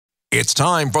It's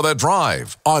time for The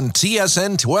Drive on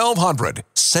TSN 1200,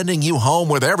 sending you home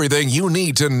with everything you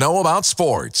need to know about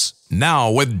sports. Now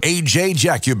with AJ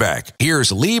Jakubek,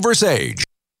 here's Lee Versage.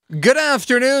 Good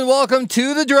afternoon. Welcome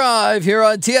to The Drive here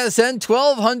on TSN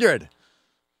 1200.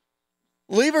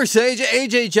 Lee Versage,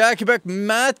 AJ Jakubek,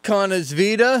 Matt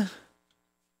Conasvita.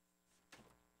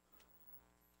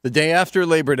 The day after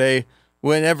Labor Day,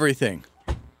 when everything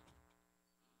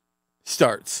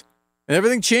starts and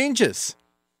everything changes.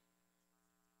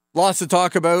 Lots to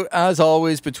talk about, as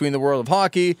always, between the world of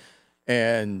hockey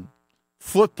and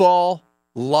football.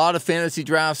 A lot of fantasy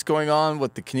drafts going on,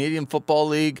 what the Canadian Football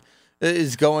League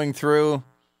is going through.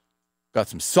 Got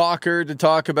some soccer to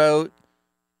talk about.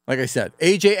 Like I said,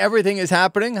 AJ, everything is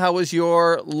happening. How was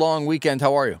your long weekend?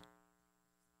 How are you?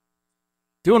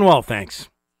 Doing well, thanks.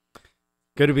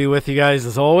 Good to be with you guys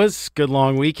as always. Good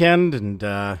long weekend, and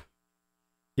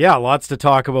yeah, lots to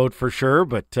talk about for sure.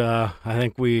 But I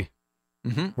think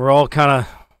we're all kind of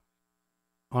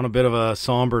on a bit of a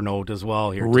somber note as well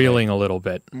here. Reeling a little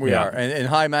bit. We are. And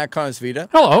hi, Matt Conasvita.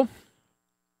 Hello.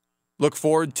 Look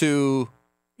forward to,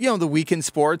 the week in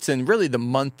sports and really the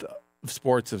month of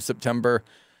sports of September.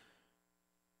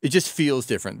 It just feels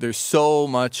different. There's so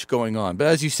much going on. But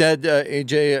as you said,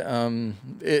 AJ,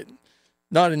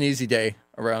 not an easy day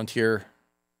around here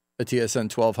at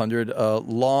TSN 1200. A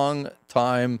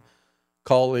long-time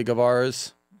colleague of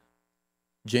ours,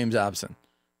 James Abson,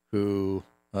 who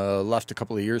left a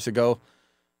couple of years ago,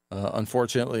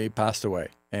 unfortunately passed away.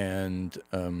 And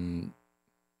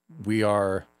we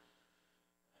are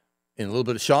in a little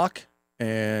bit of shock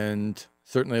and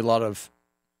certainly a lot of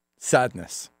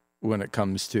sadness when it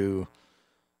comes to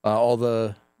all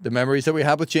the memories that we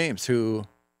have with James, who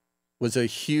was a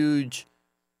huge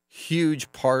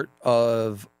part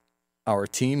of our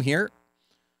team here.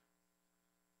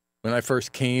 When I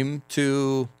first came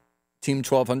to Team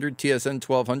 1200, TSN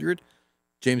 1200,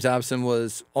 James Abson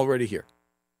was already here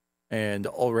and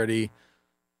already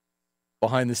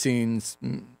behind the scenes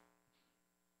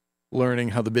learning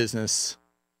how the business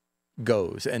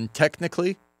goes. And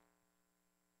technically,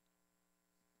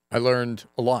 I learned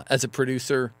a lot as a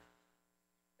producer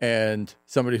and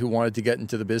somebody who wanted to get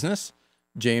into the business.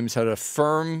 James had a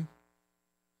firm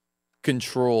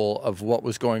control of what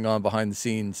was going on behind the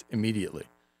scenes immediately.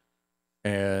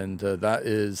 And that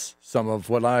is some of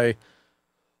what I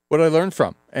learned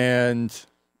from. And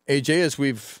AJ, as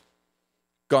we've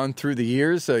gone through the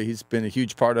years, he's been a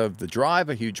huge part of The Drive,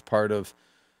 a huge part of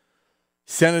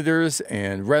Senators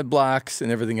and Red Blacks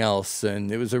and everything else.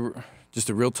 And it was just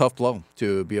a real tough blow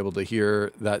to be able to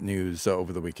hear that news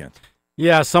over the weekend.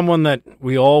 Yeah, someone that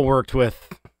we all worked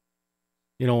with,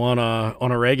 on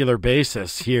a regular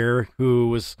basis here, who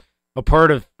was a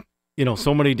part of,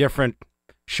 so many different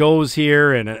shows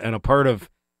here and a part of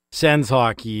Sens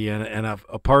hockey and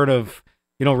a part of,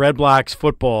 Red Blacks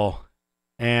football.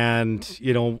 And,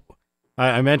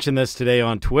 I mentioned this today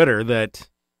on Twitter that,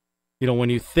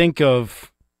 when you think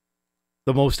of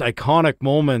the most iconic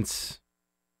moments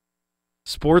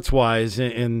sports-wise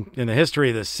in the history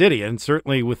of the city, and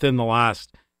certainly within the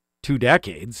last 2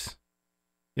 decades,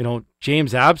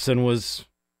 James Abson was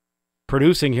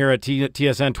producing here at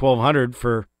TSN 1200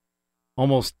 for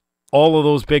almost all of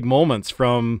those big moments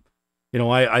from,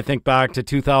 I think back to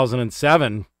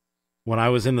 2007 when I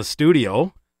was in the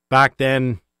studio. Back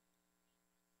then,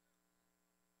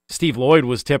 Steve Lloyd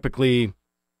was typically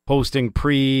posting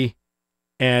pre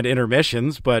and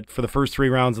intermissions, but for the first 3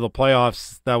 rounds of the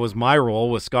playoffs, that was my role,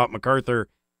 with Scott MacArthur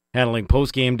handling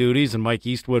post-game duties and Mike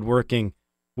Eastwood working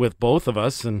with both of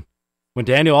us. And when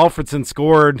Daniel Alfredson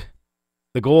scored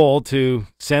the goal to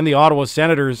send the Ottawa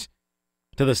Senators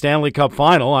to the Stanley Cup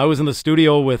final, I was in the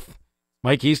studio with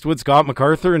Mike Eastwood, Scott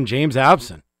MacArthur, and James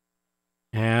Abson.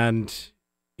 And,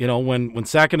 when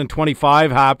 2nd and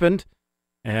 25 happened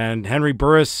and Henry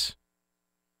Burris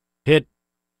hit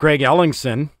Greg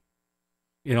Ellingson,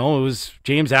 it was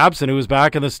James Abson who was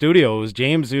back in the studio. It was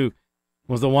James who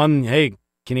was the one, hey,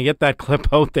 can you get that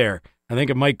clip out there? I think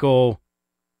it might go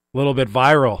a little bit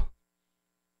viral.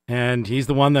 And he's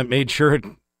the one that made sure it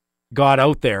got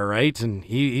out there, right? And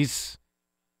he's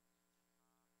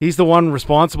the one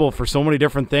responsible for so many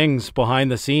different things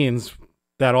behind the scenes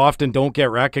that often don't get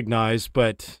recognized,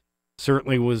 but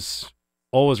certainly was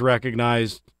always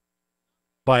recognized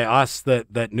by us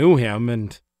that knew him.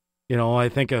 And, I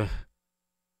think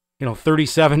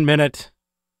 37-minute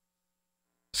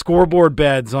scoreboard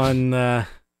beds on the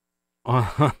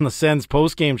Sens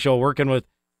postgame show, working with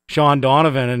Sean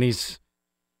Donovan, and he's,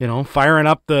 firing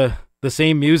up the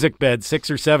same music bed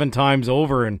 6 or 7 times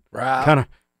over and kind of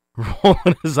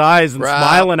rolling his eyes and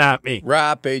smiling at me.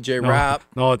 Rap, AJ, rap.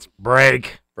 No, it's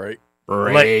break. Break.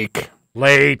 Late.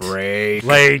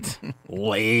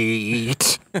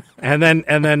 And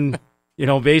then,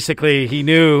 basically he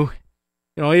knew,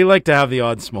 he liked to have the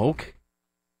odd smoke.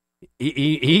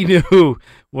 He knew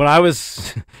when I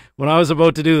was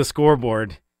about to do the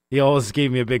scoreboard, he always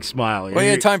gave me a big smile. Well,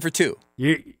 you had time for two.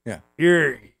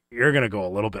 You're gonna go a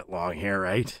little bit long here,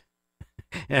 right?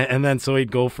 And then so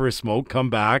he'd go for a smoke, come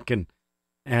back, and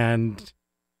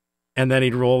then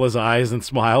he'd roll his eyes and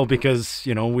smile because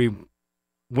we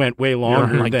went way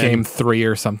longer than game 3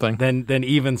 or something than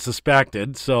even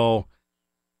suspected. So,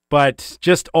 but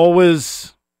just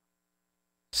always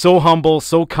so humble,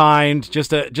 so kind,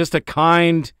 just a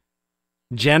kind,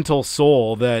 gentle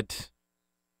soul that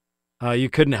you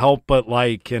couldn't help but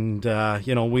like. And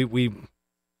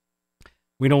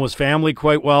we know his family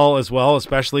quite well as well,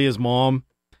 especially his mom,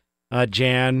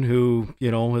 Jan, who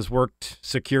has worked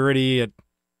security at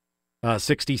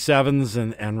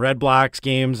 67s and Red Blacks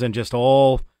games and just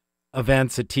all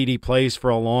events at TD Place for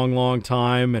a long, long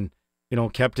time, and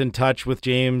kept in touch with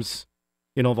James,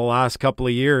 the last couple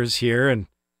of years here. And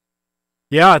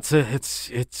yeah, it's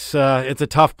a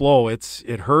tough blow.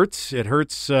 It hurts. It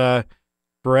hurts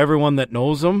for everyone that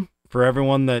knows him, for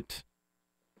everyone that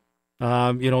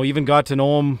even got to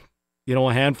know him,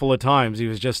 a handful of times. He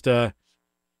was just a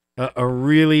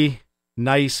really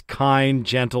nice, kind,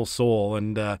 gentle soul,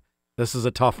 and this is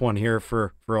a tough one here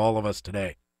for all of us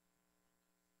today.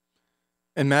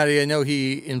 And Matty, I know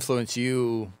he influenced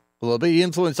you a little bit. He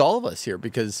influenced all of us here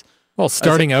because... Well,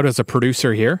 starting out as a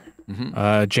producer here,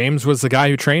 James was the guy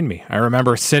who trained me. I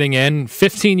remember sitting in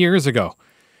 15 years ago,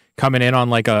 coming in on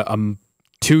like a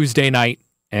Tuesday night,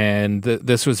 and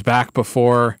this was back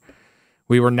before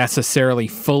we were necessarily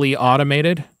fully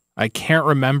automated. I can't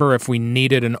remember if we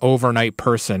needed an overnight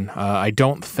person. I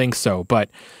don't think so, but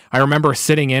I remember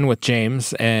sitting in with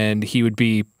James, and he would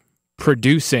be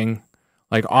producing,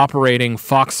 like operating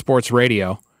Fox Sports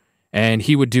Radio, and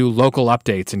he would do local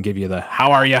updates and give you the,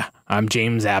 "How are you? I'm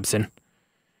James Abson."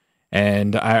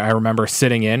 And I remember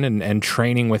sitting in and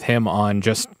training with him on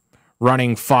just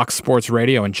running Fox Sports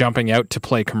Radio and jumping out to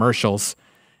play commercials,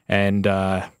 and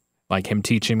like him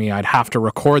teaching me I'd have to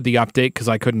record the update because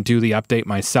I couldn't do the update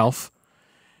myself.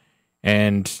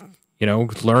 And,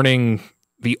 learning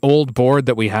the old board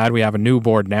that we had, we have a new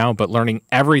board now, but learning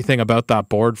everything about that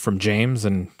board from James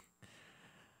and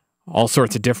all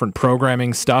sorts of different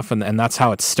programming stuff. And that's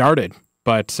how it started.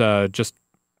 But just,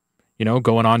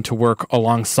 going on to work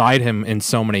alongside him in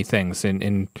so many things.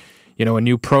 In a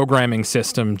new programming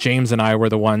system, James and I were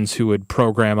the ones who would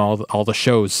program all the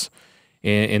shows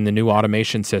in the new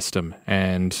automation system.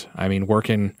 And I mean,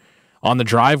 working on the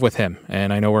drive with him.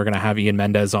 And I know we're going to have Ian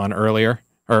Mendez on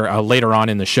later on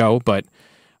in the show, but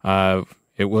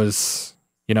it was,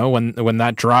 when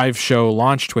that drive show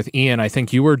launched with Ian, I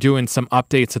think you were doing some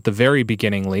updates at the very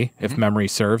beginning, Lee, if memory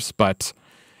serves, but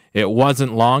it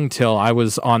wasn't long till I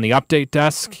was on the update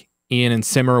desk. Ian and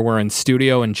Simmer were in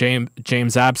studio, and James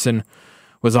Abson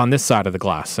was on this side of the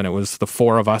glass. And it was the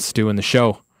four of us doing the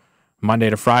show Monday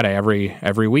to Friday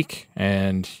every week,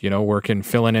 and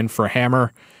filling in for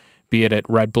Hammer, be it at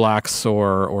Red Blacks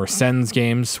or Sens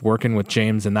games, working with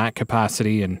James in that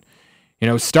capacity, and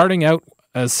starting out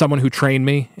as someone who trained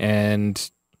me,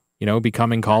 and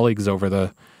becoming colleagues over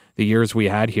the years we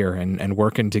had here, and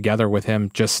working together with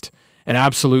him, just an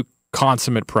absolute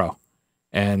consummate pro,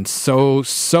 and so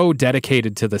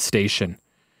dedicated to the station.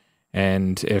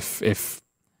 And if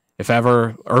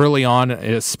ever early on,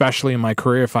 especially in my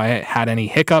career, if I had any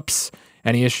hiccups,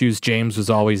 any issues, James was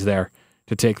always there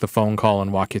to take the phone call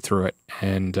and walk you through it.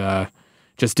 And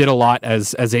just did a lot,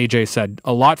 as AJ said,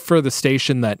 a lot for the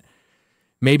station that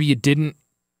maybe you didn't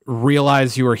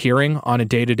realize you were hearing on a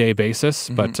day-to-day basis,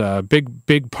 but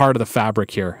big part of the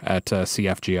fabric here at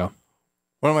CFGO.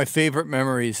 One of my favorite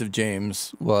memories of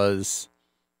James was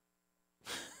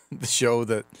the show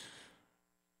that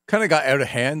kind of got out of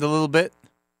hand a little bit.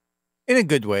 In a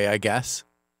good way, I guess.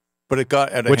 But it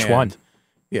got out of hand. Which one?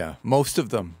 Yeah, most of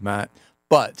them, Matt.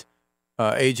 But,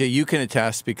 AJ, you can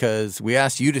attest because we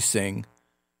asked you to sing,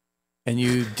 and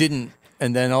you didn't.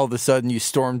 And then all of a sudden you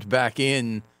stormed back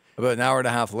in about an hour and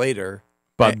a half later.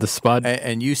 Bud the Spud.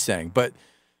 And you sang. But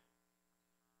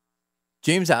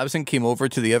James Abson came over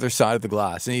to the other side of the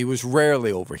glass, and he was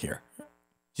rarely over here, as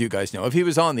you guys know. If he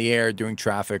was on the air doing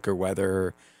traffic or weather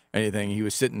or anything, he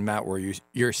was sitting, Matt, where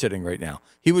you're sitting right now.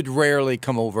 He would rarely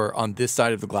come over on this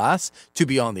side of the glass to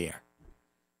be on the air.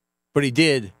 But he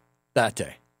did that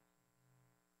day.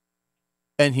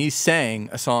 And he sang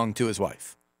a song to his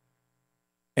wife.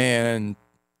 And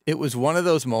it was one of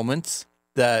those moments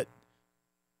that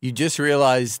you just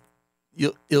realize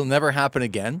it'll never happen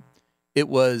again. it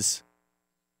was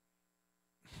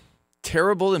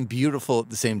terrible and beautiful at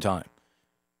the same time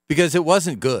because it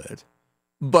wasn't good,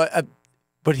 but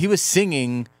he was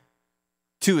singing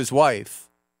to his wife,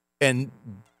 and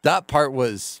that part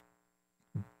was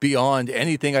beyond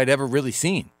anything I'd ever really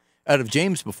seen out of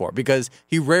James before, because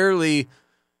he rarely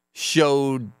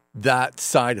showed that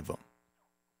side of him.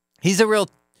 He's a real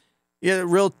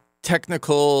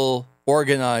technical,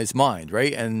 organized mind,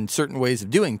 right? And certain ways of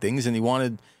doing things, and he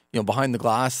wanted, behind the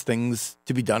glass things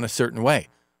to be done a certain way.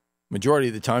 Majority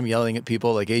of the time yelling at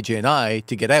people like AJ and I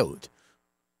to get out.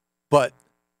 But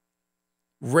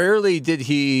rarely did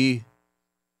he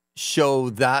show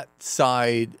that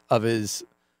side of his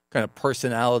kind of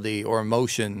personality or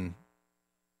emotion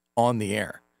on the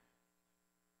air.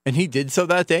 And he did so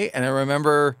that day. And I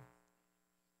remember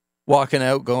walking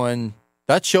out going,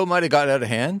 that show might have got out of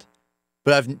hand,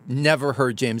 but I've never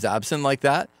heard James Abson like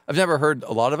that. I've never heard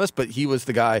a lot of us, but he was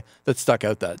the guy that stuck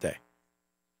out that day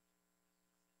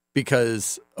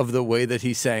because of the way that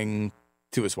he sang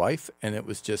to his wife. And it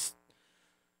was just,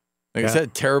 like I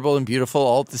said, terrible and beautiful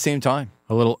all at the same time.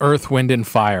 A little Earth, Wind, and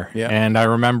Fire. Yeah. And I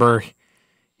remember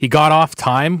he got off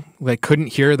time, couldn't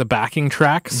hear the backing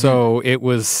track, so it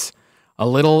was a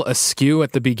little askew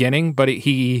at the beginning, but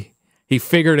he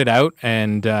figured it out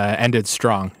and ended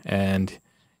strong. And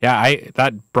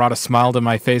that brought a smile to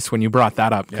my face when you brought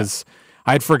that up, because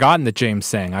I'd forgotten that James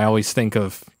sang. I always think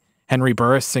of Henry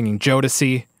Burris singing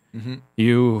Jodeci,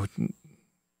 you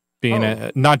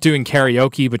being not doing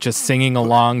karaoke, but just singing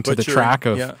along to the track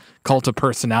of Cult of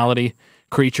Personality,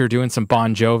 Creature doing some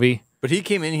Bon Jovi. But he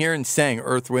came in here and sang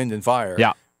Earth, Wind, and Fire.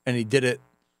 Yeah. And he did it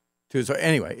to his...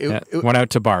 Anyway. It went out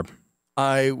to Barb.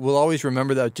 I will always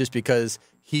remember that just because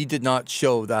he did not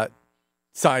show that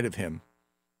side of him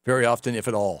very often, if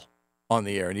at all, on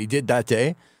the air. And he did that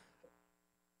day.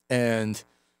 And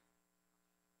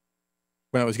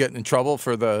when I was getting in trouble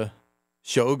for the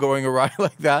show going awry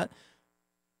like that,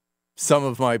 some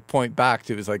of my point back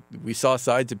to was like, we saw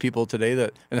sides of people today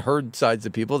and heard sides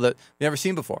of people that we never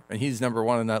seen before. And he's number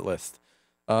one on that list.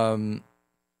 And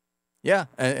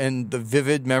the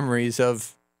vivid memories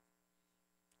of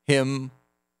him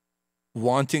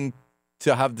wanting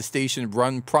to have the station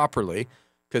run properly.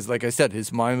 Because like I said,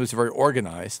 his mind was very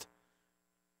organized.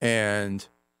 And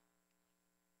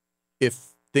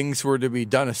if things were to be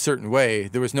done a certain way,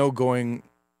 there was no going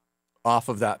off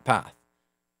of that path.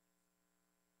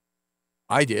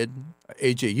 I did.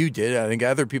 AJ, you did. I think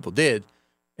other people did.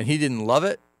 And he didn't love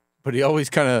it, but he always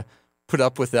kind of put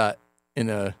up with that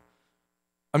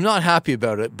I'm not happy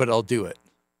about it, but I'll do it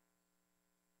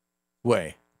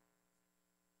way.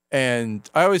 And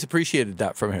I always appreciated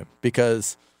that from him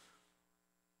because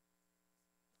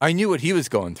I knew what he was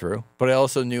going through, but I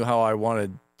also knew how I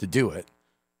wanted to do it.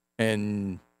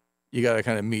 And you got to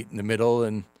kind of meet in the middle.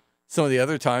 And some of the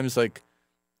other times, like,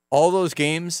 all those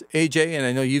games, AJ, and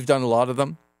I know you've done a lot of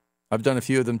them. I've done a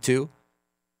few of them too.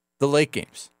 The late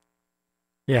games.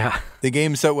 Yeah. The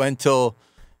games that went till,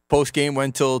 post-game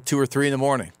went till 2 or 3 in the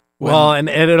morning. Well, and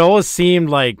it always seemed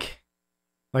like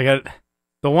the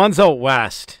ones out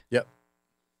west. Yep.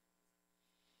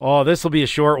 Oh, this will be a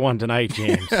short one tonight,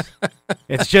 James.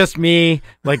 It's just me.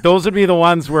 Like, those would be the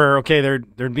ones where, okay,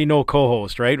 there'd be no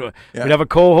co-host, right? Yeah. We'd have a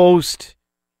co-host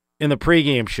in the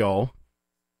pregame show,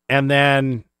 and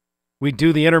then we'd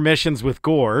do the intermissions with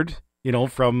Gord,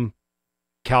 from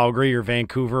Calgary or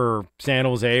Vancouver or San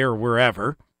Jose or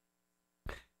wherever.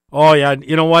 Oh, yeah.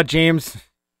 You know what, James?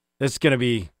 We're going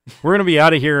to be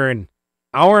out of here in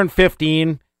hour and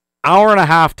 15, hour and a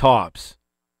half tops.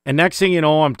 And next thing you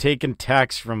know, I'm taking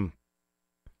texts from,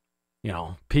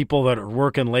 people that are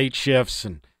working late shifts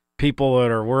and people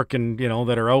that are working,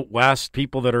 that are out west,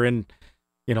 people that are in,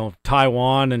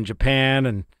 Taiwan and Japan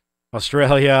and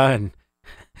Australia. And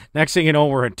next thing you know,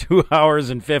 we're at 2 hours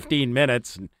and 15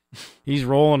 minutes and he's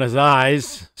rolling his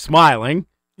eyes, smiling.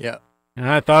 Yeah. And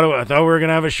I thought we were going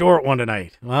to have a short one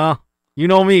tonight. Well, you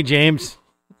know me, James.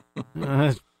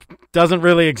 It doesn't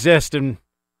really exist. And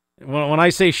when I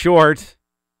say short,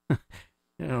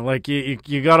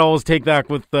 you got to always take that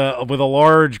with a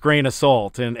large grain of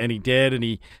salt. And he did.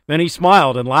 And then he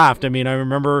smiled and laughed. I mean, I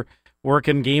remember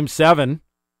working Game 7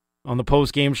 on the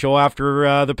post-game show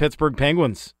after the Pittsburgh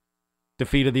Penguins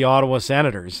defeated the Ottawa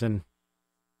Senators. And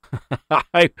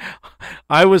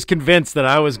I was convinced that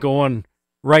I was going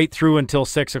right through until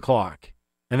 6 o'clock.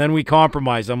 And then we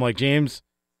compromised. I'm like, James,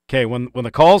 okay, when the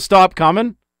calls stop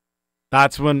coming,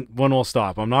 that's when we'll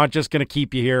stop. I'm not just going to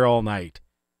keep you here all night.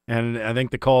 And I think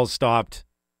the calls stopped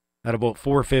at about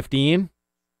 4:15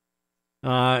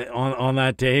 on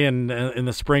that day in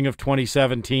the spring of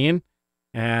 2017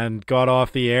 and got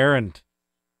off the air. And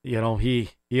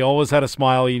he always had a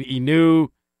smile. He knew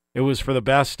it was for the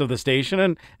best of the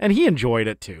station, and he enjoyed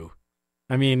it too.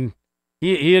 I mean,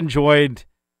 he enjoyed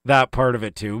that part of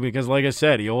it too, because like I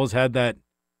said, he always had that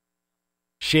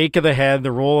shake of the head,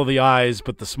 the roll of the eyes,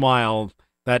 but the smile,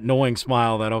 that knowing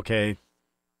smile that, okay,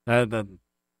 that's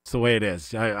the way it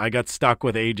is. I got stuck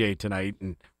with AJ tonight,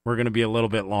 and we're going to be a little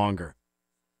bit longer.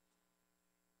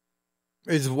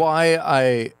 Is why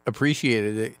I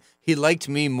appreciated it. He liked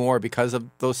me more because of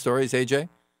those stories, AJ.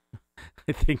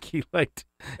 I think he liked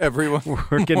everyone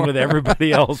working more. with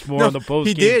everybody else more on the post.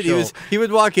 He did. Show. He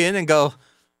would walk in and go,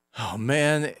 "Oh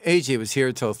man, AJ was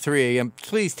here till 3 a.m.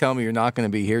 Please tell me you're not going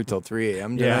to be here till 3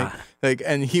 a.m. tonight." Yeah.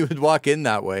 And he would walk in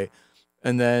that way,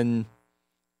 and then,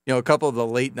 a couple of the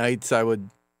late nights, I would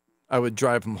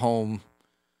drive him home,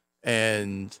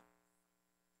 and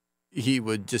he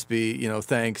would just be,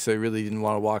 thanks. I really didn't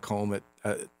want to walk home at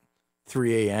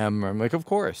 3 a.m. I'm like, of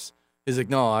course. He's like,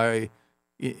 no, I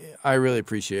really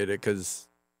appreciate it because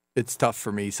it's tough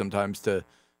for me sometimes to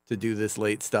do this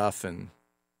late stuff. And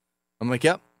I'm like,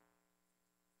 yep,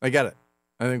 I get it.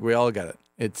 I think we all get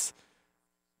it.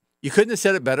 You couldn't have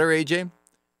said it better, AJ.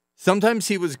 Sometimes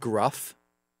he was gruff,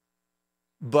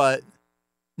 but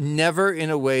never in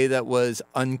a way that was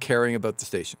uncaring about the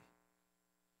station.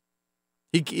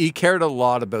 He cared a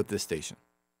lot about this station.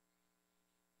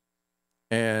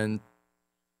 And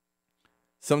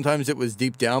sometimes it was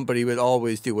deep down, but he would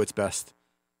always do what's best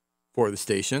for the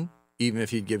station, even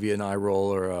if he'd give you an eye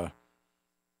roll or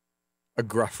a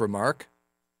gruff remark.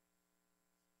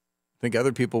 I think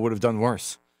other people would have done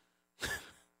worse.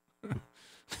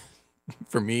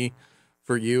 For me,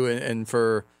 for you, and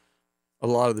for a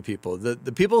lot of the people.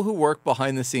 The people who work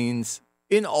behind the scenes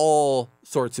in all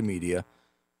sorts of media,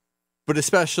 but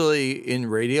especially in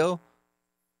radio,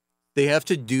 they have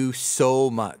to do so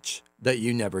much that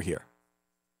you never hear.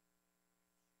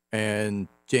 And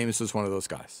James was one of those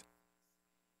guys.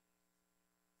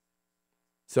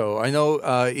 So I know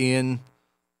Ian,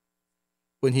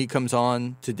 when he comes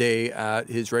on today at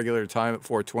his regular time at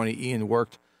 4:20, Ian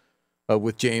worked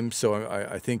with James, so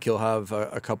I think he'll have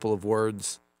a couple of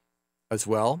words as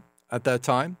well at that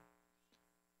time.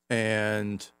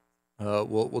 And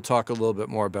we'll talk a little bit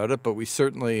more about it, but we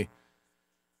certainly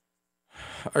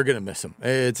are going to miss him.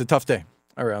 It's a tough day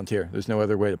around here. There's no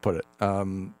other way to put it.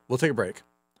 We'll take a break,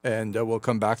 and we'll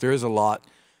come back. There is a lot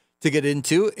to get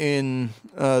into in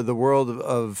the world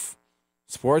of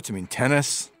sports. I mean,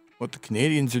 tennis, what the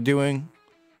Canadians are doing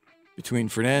between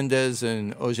Fernandez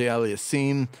and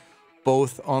Auger-Aliassime,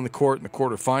 both on the court in the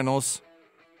quarterfinals.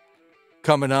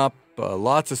 Coming up,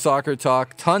 lots of soccer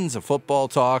talk, tons of football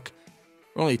talk.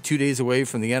 We're only 2 days away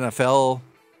from the NFL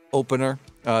opener.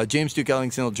 James Duke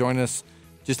Ellingson will join us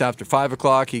just after 5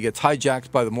 o'clock. He gets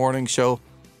hijacked by the morning show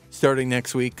starting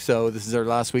next week, so this is our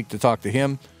last week to talk to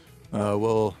him.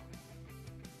 We'll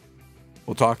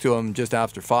talk to him just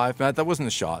after 5. Matt, that wasn't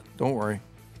a shot. Don't worry.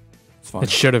 It's fine. It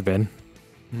should have been.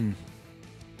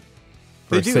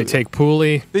 First they take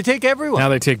Pooley. They take everyone. Now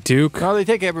they take Duke. Now they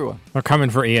take everyone. They're coming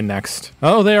for Ian next.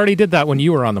 Oh, they already did that when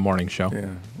you were on the morning show.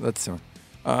 Yeah, that's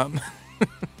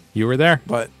you were there.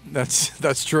 But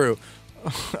that's true.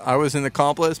 I was an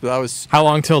accomplice, but I was... How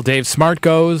long till Dave Smart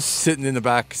goes? Sitting in the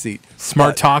back seat.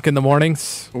 Smart talk in the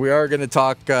mornings. We are going to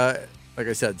talk, like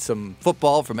I said, some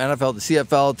football from NFL to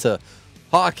CFL to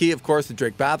hockey. Of course, the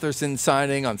Drake Batherson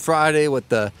signing on Friday, what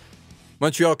the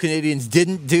Montreal Canadiens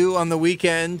didn't do on the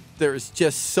weekend. There's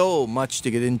just so much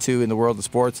to get into in the world of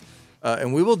sports.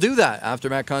 And we will do that after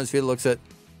Matt Consfield looks at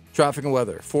traffic and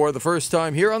weather for the first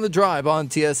time here on The Drive on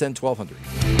TSN 1200.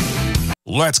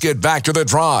 Let's get back to The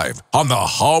Drive on the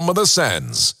home of the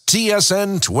Sens,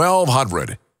 TSN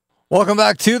 1200. Welcome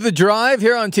back to The Drive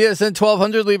here on TSN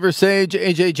 1200. Lee Versage,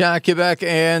 AJ Jakubek,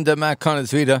 and Matt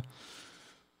Conasvita.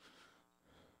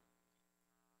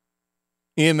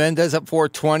 Ian Mendez at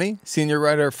 4:20, senior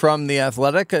writer from The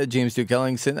Athletic. James Duke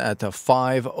Ellingson at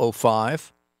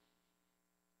 5:05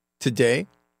 today.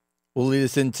 Will lead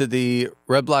us into the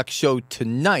Red Black show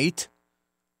tonight.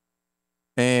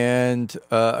 And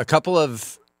a couple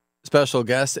of special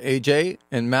guests, AJ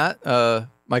and Matt.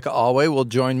 Micah Alway will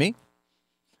join me.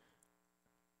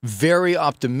 Very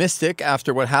optimistic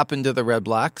after what happened to the Red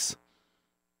Blacks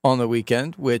on the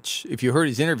weekend, which, if you heard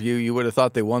his interview, you would have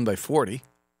thought they won by 40.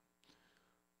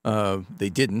 They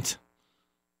didn't.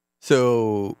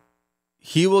 So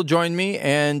he will join me,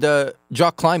 and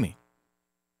Jock Climie,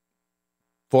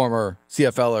 former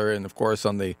CFLer and, of course,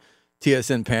 on the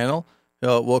TSN panel,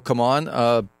 will come on.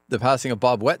 The passing of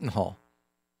Bob Wettenhall.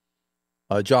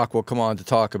 Jock will come on to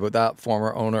talk about that,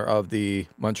 former owner of the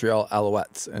Montreal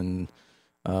Alouettes. And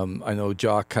I know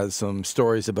Jock has some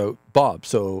stories about Bob,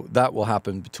 so that will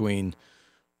happen between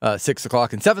 6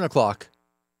 o'clock and 7 o'clock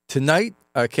tonight.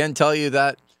 I can tell you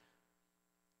that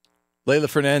Leylah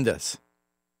Fernandez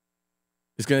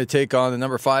is going to take on the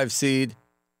number 5 seed,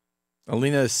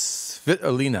 Alina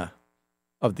Svitolina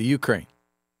of the Ukraine.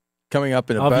 Coming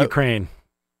up in about... Of Ukraine.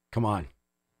 Come on.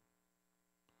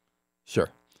 Sure.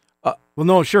 Well,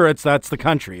 no, sure. That's the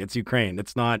country. It's Ukraine.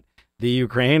 It's not the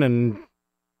Ukraine. And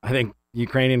I think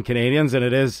Ukrainian Canadians, and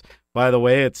it is, by the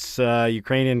way, it's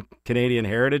Ukrainian Canadian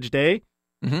Heritage Day.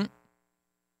 Mm-hmm.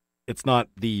 It's not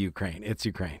the Ukraine. It's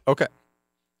Ukraine. Okay.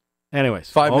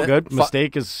 Anyways, all good.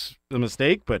 Mistake is a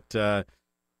mistake, but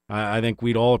I think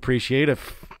we'd all appreciate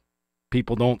if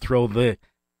people don't throw the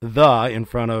in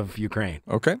front of Ukraine.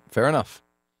 Okay, fair enough.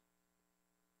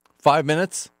 5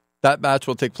 minutes, that match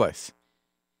will take place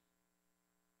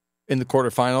in the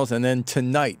quarterfinals, and then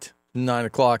tonight, 9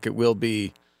 o'clock, it will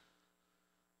be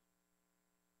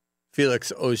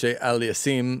Felix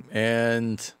Auger-Aliassime,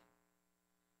 and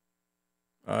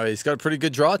he's got a pretty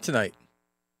good draw tonight,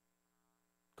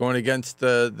 going against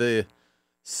the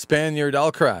Spaniard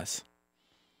Alcaraz,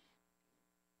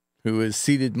 who is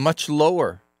seated much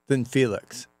lower than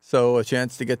Felix. So a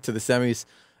chance to get to the semis,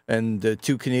 and the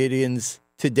 2 Canadians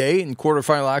today in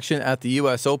quarterfinal action at the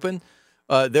U.S. Open.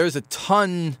 There's a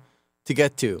ton to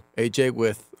get to, AJ,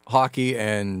 with hockey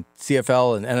and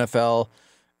CFL and NFL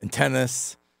and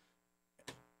tennis.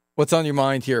 What's on your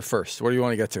mind here first? What do you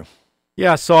want to get to?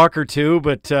 Yeah, soccer too,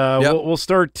 but we'll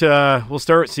start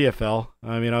CFL.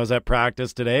 I mean, I was at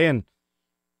practice today, and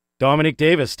Dominique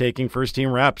Davis taking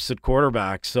first-team reps at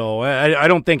quarterback. So I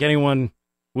don't think anyone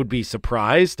would be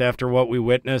surprised after what we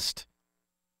witnessed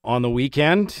on the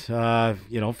weekend.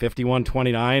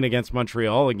 51-29 against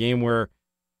Montreal, a game where,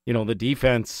 the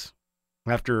defense,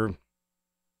 after,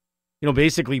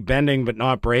 basically bending but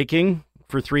not breaking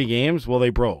for 3 games, well, they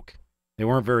broke. They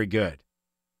weren't very good.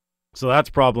 So that's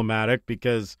problematic,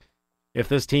 because if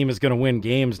this team is going to win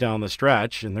games down the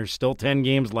stretch, and there's still 10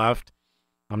 games left,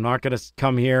 I'm not going to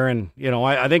come here and,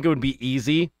 I think it would be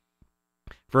easy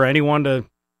for anyone to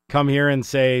come here and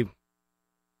say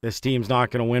this team's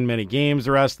not going to win many games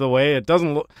the rest of the way. It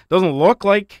doesn't look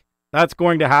like that's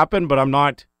going to happen, but I'm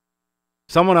not.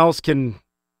 Someone else can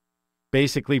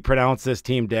basically pronounce this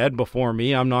team dead before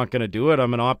me. I'm not going to do it.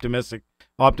 I'm an optimistic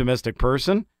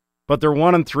person, but they're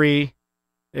 1-3.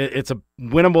 It's a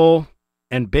winnable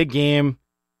and big game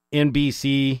in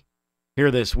BC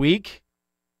here this week.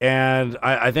 And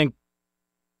I think,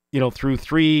 through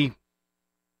 3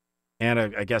 and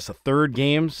I guess a third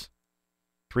games,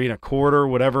 3 1/4,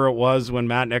 whatever it was when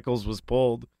Matt Nichols was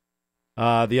pulled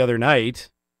the other night,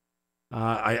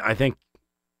 I think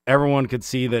everyone could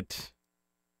see that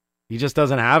he just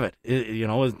doesn't have it.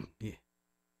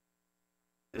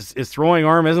 His throwing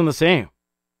arm isn't the same.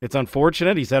 It's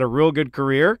unfortunate. He's had a real good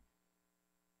career,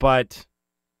 but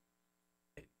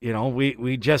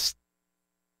we just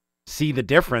see the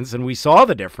difference, and we saw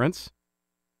the difference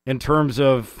in terms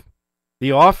of the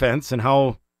offense and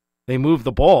how they moved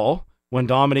the ball when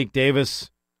Dominique Davis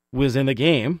was in the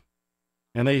game,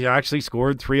 and they actually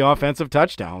scored 3 offensive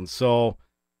touchdowns. So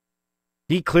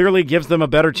he clearly gives them a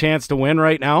better chance to win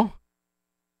right now.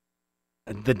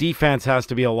 The defense has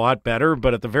to be a lot better,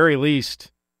 but at the very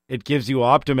least, it gives you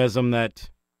optimism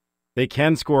that they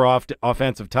can score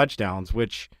offensive touchdowns,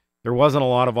 which there wasn't a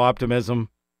lot of optimism,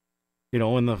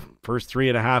 in the first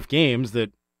 3.5 games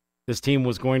that this team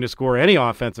was going to score any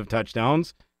offensive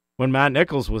touchdowns when Matt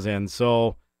Nichols was in.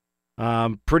 So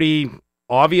pretty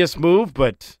obvious move,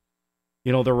 but,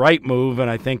 the right move. And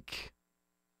I think,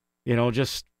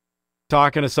 just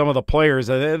talking to some of the players,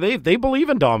 they believe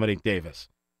in Dominique Davis.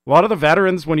 A lot of the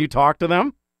veterans, when you talk to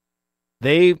them,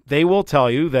 they will tell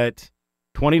you that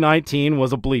 2019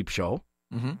 was a bleep show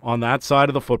on that side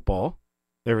of the football.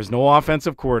 There was no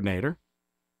offensive coordinator.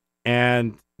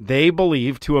 And they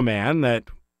believe to a man that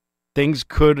things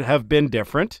could have been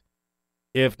different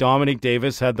if Dominique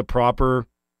Davis had the proper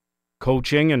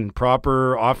coaching and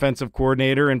proper offensive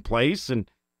coordinator in place. And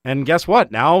guess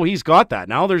what? Now he's got that.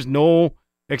 Now there's no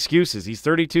excuses. He's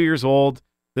 32 years old.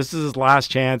 This is his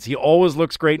last chance. He always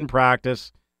looks great in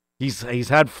practice. He's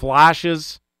had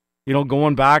flashes,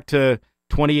 going back to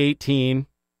 2018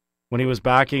 when he was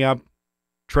backing up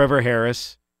Trevor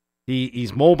Harris.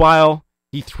 He's mobile.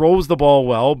 He throws the ball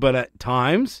well, but at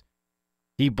times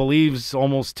he believes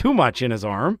almost too much in his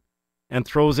arm and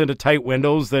throws into tight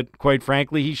windows that, quite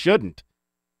frankly, he shouldn't.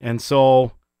 And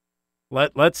so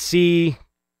let's see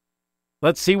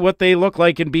what they look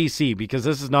like in BC, because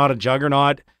this is not a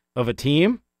juggernaut of a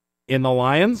team in the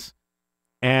Lions.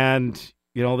 And,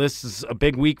 this is a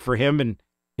big week for him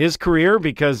his career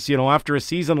because, after a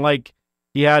season like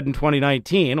he had in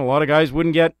 2019, a lot of guys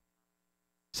wouldn't get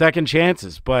second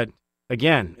chances. But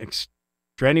again,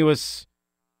 extraneous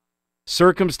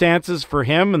circumstances for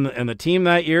him and the team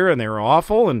that year, and they were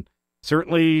awful. And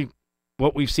certainly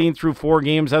what we've seen through 4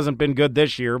 games hasn't been good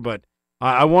this year. But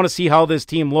I want to see how this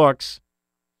team looks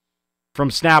from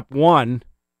snap one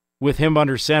with him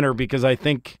under center, because I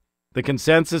think the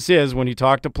consensus is when you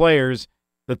talk to players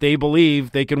that they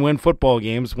believe they can win football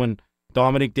games when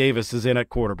Dominique Davis is in at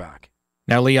quarterback.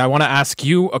 Now, Lee, I want to ask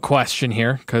you a question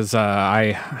here because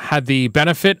I had the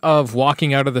benefit of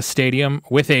walking out of the stadium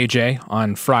with AJ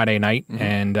on Friday night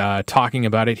and talking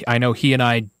about it. I know he and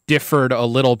I differed a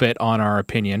little bit on our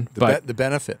opinion. The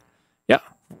benefit. Yeah.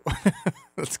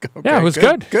 Let's go. Yeah, it was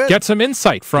good. Get some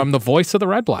insight from the voice of the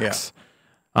Red Blacks. Yeah.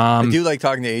 I do like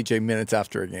talking to AJ minutes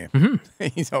after a game.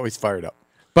 He's always fired up.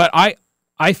 But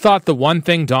I thought the one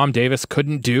thing Dom Davis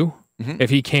couldn't do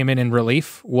if he came in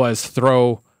relief was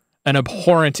throw an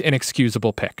abhorrent,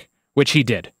 inexcusable pick, which he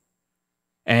did.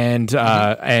 And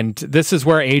this is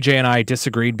where AJ and I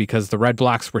disagreed because the Red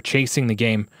Blacks were chasing the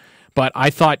game. But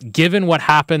I thought, given what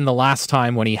happened the last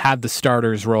time when he had the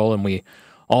starters role, and we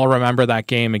all remember that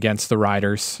game against the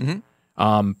Riders,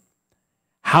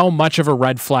 how much of a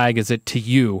red flag is it to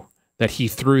you that he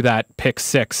threw that pick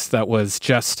six that was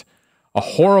just a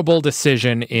horrible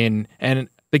decision and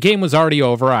the game was already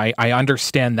over. I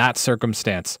understand that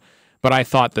circumstance, but I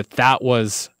thought that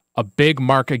was a big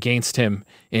mark against him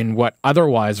in what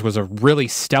otherwise was a really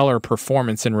stellar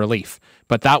performance in relief.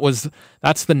 But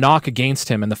that's the knock against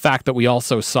him, and the fact that we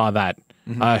also saw that.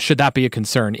 Should that be a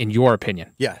concern in your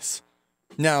opinion? Yes.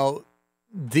 Now,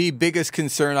 the biggest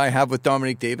concern I have with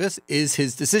Dominique Davis is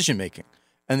his decision-making.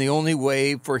 And the only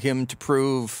way for him to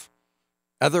prove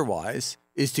otherwise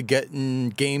is to get in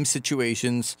game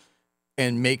situations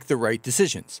and make the right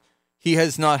decisions. He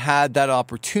has not had that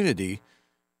opportunity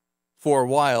for a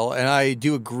while. And I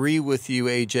do agree with you,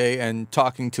 AJ, and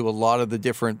talking to a lot of the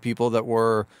different people that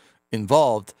were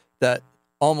involved, that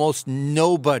almost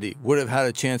nobody would have had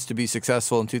a chance to be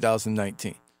successful in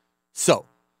 2019. So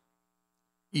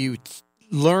you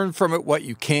learn from it what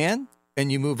you can,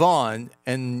 and you move on,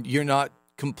 and you're not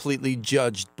completely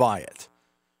judged by it.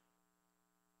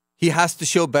 He has to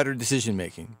show better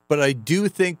decision-making. But I do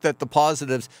think that the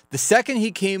positives, the second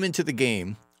he came into the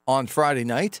game on Friday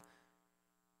night,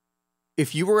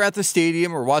 if you were at the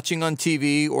stadium or watching on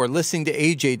TV or listening to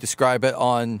AJ describe it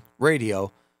on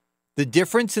radio, the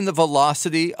difference in the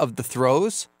velocity of the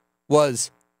throws was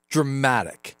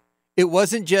dramatic. It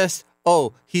wasn't just,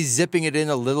 he's zipping it in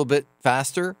a little bit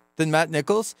faster than Matt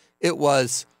Nichols. It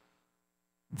was,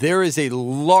 there is a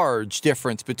large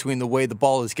difference between the way the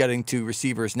ball is getting to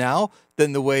receivers now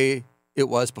than the way it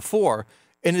was before.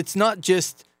 And it's not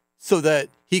just so that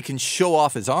he can show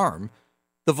off his arm.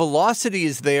 The velocity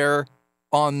is there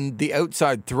on the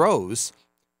outside throws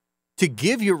to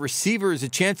give your receivers a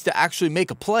chance to actually make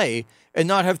a play and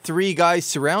not have 3 guys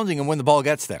surrounding him when the ball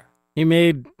gets there. He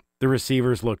made the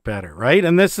receivers look better, right?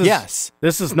 And this is not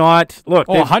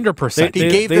 100%. He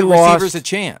gave the receivers a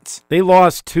chance. They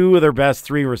lost 2 of their best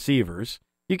 3 receivers.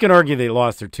 You can argue they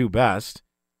lost their 2 best,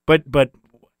 but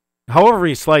however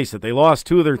you slice it, they lost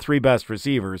 2 of their 3 best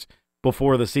receivers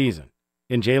before the season,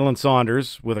 in Jalen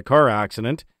Saunders with a car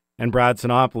accident and Brad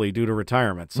Sinopoli due to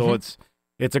retirement. So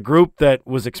it's a group that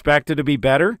was expected to be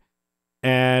better,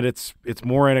 and it's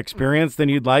more inexperienced than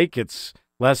you'd like. It's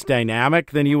less dynamic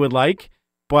than you would like.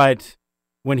 But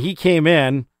when he came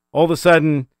in, all of a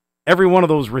sudden, every one of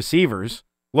those receivers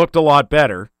looked a lot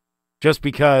better just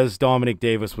because Dominique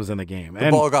Davis was in the game.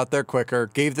 The ball got there quicker,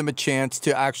 gave them a chance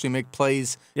to actually make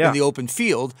plays in the open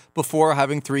field before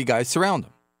having 3 guys surround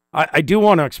them. I do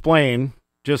want to explain,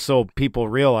 just so people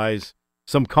realize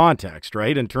some context,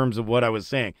 right, in terms of what I was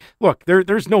saying. Look,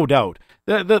 there's no doubt.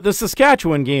 The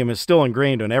Saskatchewan game is still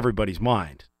ingrained on everybody's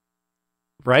mind,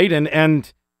 right?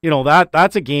 And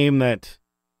that's a game that,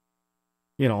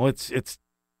 it's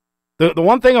the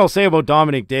one thing I'll say about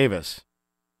Dominique Davis,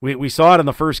 we saw it in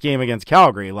the first game against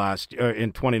Calgary in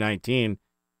 2019,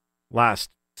 last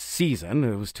season.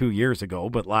 It was 2 years ago,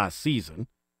 but last season.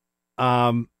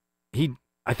 I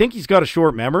think he's got a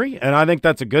short memory, and I think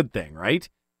that's a good thing, right?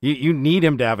 You need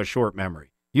him to have a short memory.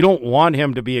 You don't want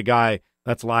him to be a guy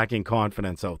that's lacking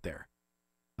confidence out there.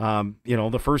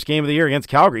 The first game of the year against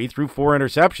Calgary, he threw 4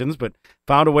 interceptions, but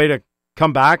found a way to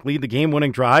come back, lead the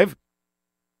game-winning drive,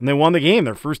 and they won the game,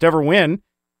 their first ever win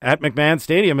at McMahon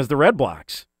Stadium as the Red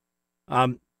Blacks.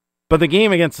 But the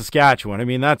game against Saskatchewan,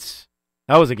 that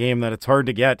was a game that it's hard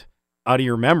to get out of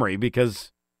your memory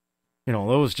because,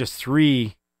 those just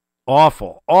 3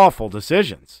 awful, awful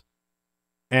decisions.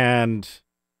 And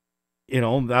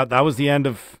that was the end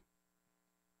of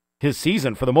his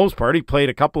season for the most part. He played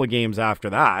a couple of games after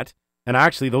that, and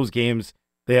actually those games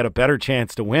they had a better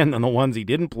chance to win than the ones he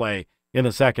didn't play in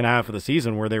the second half of the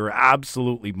season, where they were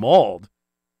absolutely mauled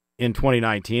in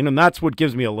 2019, and that's what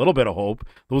gives me a little bit of hope.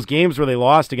 Those games where they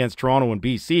lost against Toronto and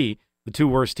BC, the two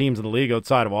worst teams in the league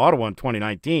outside of Ottawa in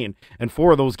 2019, and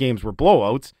 4 of those games were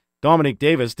blowouts. Dominique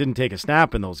Davis didn't take a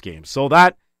snap in those games, so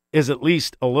that is at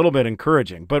least a little bit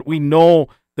encouraging. But we know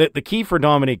that the key for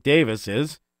Dominique Davis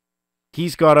is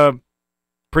he's got to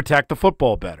protect the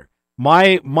football better.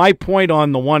 My point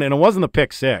on the one, and it wasn't the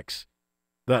pick six,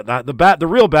 the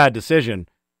real bad decision.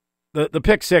 The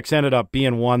pick six ended up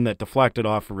being one that deflected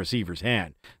off a receiver's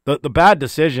hand. The bad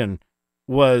decision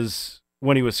was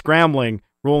when he was scrambling,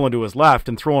 rolling to his left,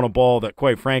 and throwing a ball that,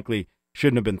 quite frankly,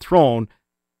 shouldn't have been thrown,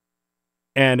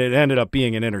 and it ended up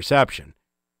being an interception.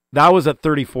 That was at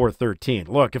 34-13.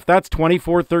 Look, if that's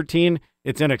 24-13,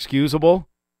 it's inexcusable.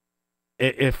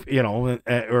 If,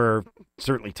 or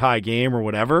certainly tie game or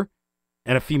whatever.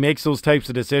 And if he makes those types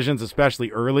of decisions,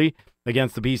 especially early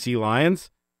against the BC Lions,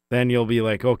 then you'll be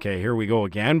like, okay, here we go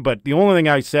again. But the only thing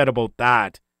I said about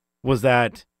that was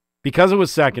that because it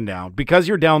was second down, because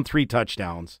you're down 3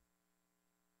 touchdowns,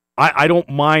 I don't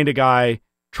mind a guy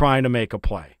trying to make a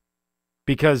play.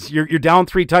 Because you're down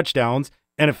 3 touchdowns,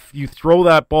 and if you throw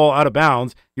that ball out of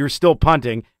bounds, you're still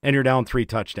punting, and you're down 3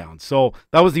 touchdowns. So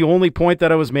that was the only point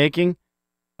that I was making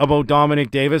about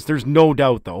Dominique Davis. There's no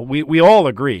doubt, though. We all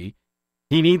agree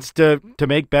he needs to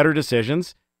make better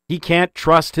decisions. He can't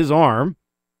trust his arm,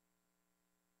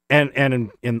 and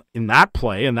in that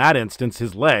play, in that instance,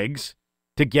 his legs,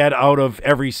 to get out of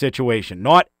every situation.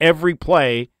 Not every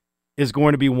play is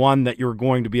going to be one that you're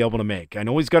going to be able to make. I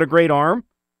know he's got a great arm.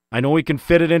 I know he can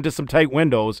fit it into some tight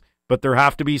windows, but there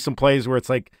have to be some plays where it's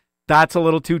like, that's a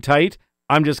little too tight,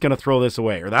 I'm just going to throw this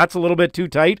away. Or that's a little bit too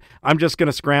tight, I'm just going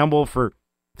to scramble for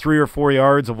 3 or 4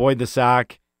 yards, avoid the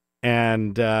sack,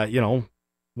 and,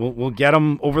 we'll get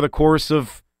him over the course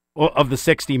of the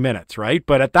 60 minutes, right?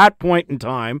 But at that point in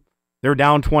time, they're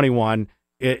down 21.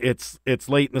 It's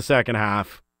late in the second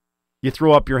half. You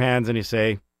throw up your hands and you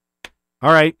say,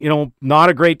 all right, not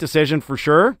a great decision for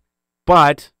sure,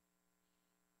 but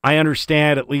I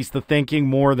understand at least the thinking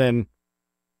more than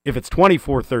if it's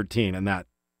 24-13 in that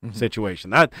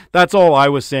situation. That's all I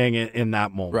was saying in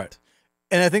that moment. Right.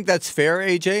 And I think that's fair,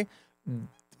 AJ.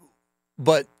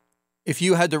 But if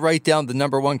you had to write down the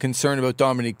number one concern about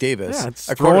Dominique Davis,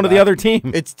 it's throwing to the other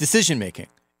team. It's decision making.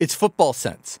 It's football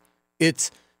sense. It's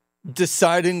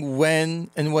deciding when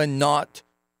and when not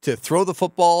to throw the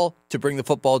football, to bring the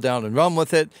football down and run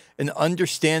with it, and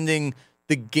understanding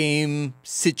the game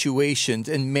situations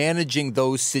and managing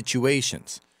those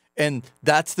situations. And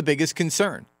that's the biggest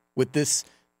concern with this.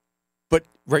 But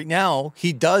right now,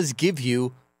 he does give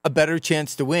you a better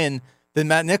chance to win than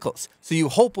Matt Nichols. So you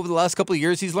hope over the last couple of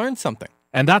years he's learned something.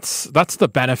 And that's the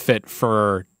benefit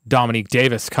for Dominique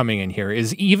Davis coming in here,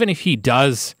 is even if he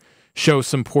does show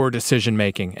some poor decision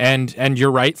making, and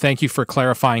you're right, thank you for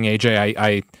clarifying, AJ.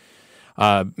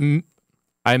 I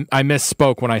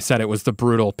misspoke when I said it was the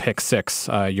brutal pick six.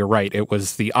 You're right, it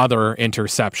was the other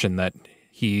interception that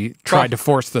he tried to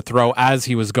force the throw as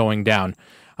he was going down.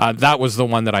 That was the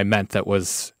one that I meant that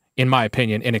was, in my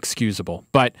opinion, inexcusable.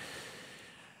 But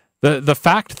the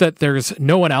fact that there's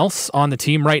no one else on the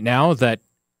team right now that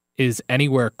is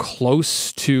anywhere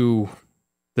close to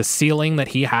the ceiling that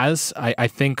he has, I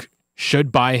think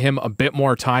should buy him a bit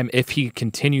more time if he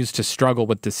continues to struggle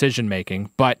with decision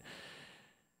making. But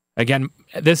again,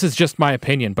 this is just my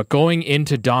opinion, but going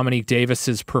into Dominique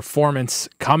Davis's performance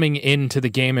coming into the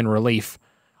game in relief,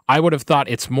 I would have thought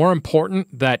it's more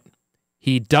important that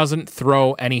he doesn't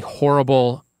throw any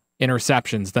horrible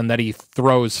interceptions than that he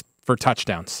throws for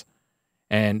touchdowns.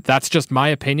 And that's just my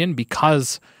opinion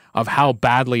because of how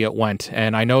badly it went.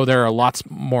 And I know there are lots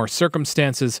more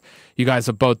circumstances. You guys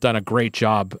have both done a great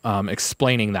job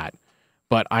explaining that.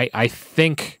 But I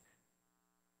think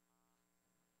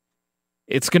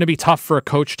it's going to be tough for a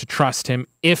coach to trust him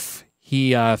if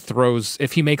he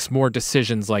makes more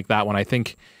decisions like that one. I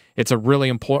think it's a really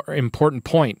important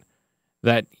point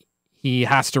that he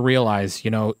has to realize,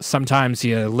 sometimes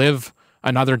you live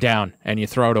another down and you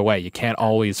throw it away. You can't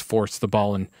always force the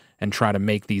ball and try to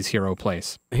make these hero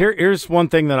plays. Here's one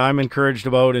thing that I'm encouraged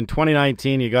about. In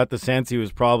 2019, you got the sense he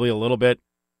was probably a little bit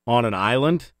on an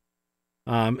island.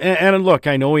 And look,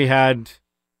 I know he had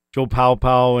Joe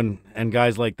Paopao and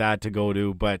guys like that to go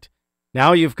to, but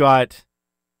now you've got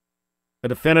a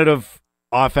definitive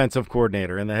offensive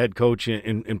coordinator and the head coach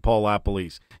in Paul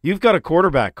LaPolice. You've got a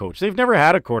quarterback coach. They've never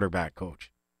had a quarterback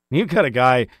coach. You've got a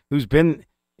guy who's been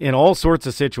in all sorts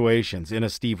of situations in a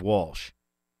Steve Walsh.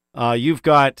 You've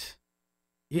got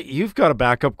a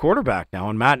backup quarterback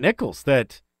now in Matt Nichols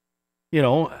that,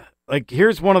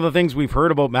 here's one of the things we've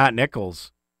heard about Matt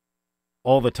Nichols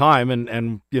all the time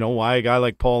and why a guy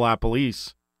like Paul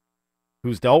LaPolice,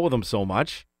 who's dealt with him so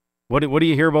much, what do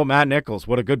you hear about Matt Nichols?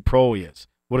 What a good pro he is.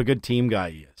 What a good team guy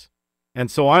he is.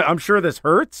 And so I'm sure this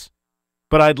hurts,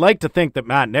 but I'd like to think that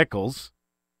Matt Nichols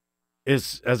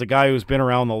is, as a guy who's been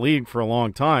around the league for a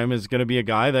long time, is going to be a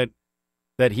guy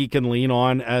that he can lean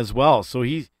on as well. So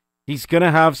he's going to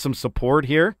have some support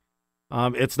here.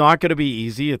 It's not going to be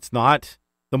easy. It's not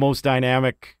the most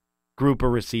dynamic group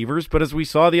of receivers, but as we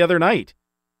saw the other night,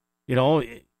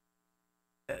 it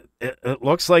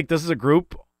looks like this is a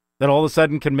group that all of a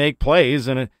sudden can make plays.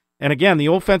 And again, the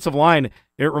offensive line,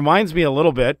 it reminds me a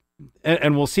little bit,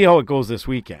 and we'll see how it goes this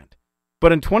weekend.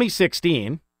 But in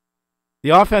 2016, the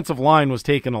offensive line was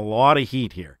taking a lot of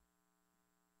heat here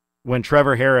when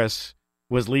Trevor Harris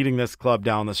was leading this club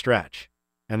down the stretch.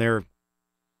 And they're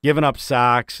giving up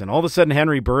sacks, and all of a sudden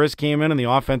Henry Burris came in and the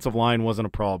offensive line wasn't a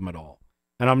problem at all.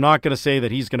 And I'm not going to say that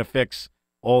he's going to fix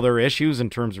all their issues in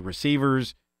terms of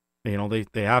receivers. They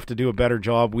have to do a better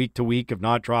job week to week of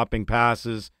not dropping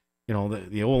passes.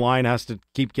 The O-line has to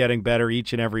keep getting better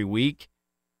each and every week.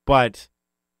 But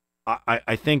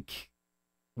I think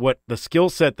what the skill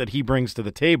set that he brings to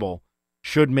the table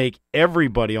should make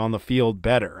everybody on the field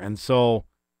better. And so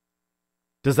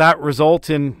does that result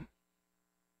in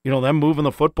them moving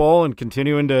the football and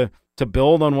continuing to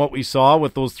build on what we saw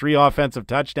with those 3 offensive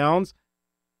touchdowns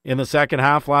in the second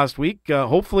half last week?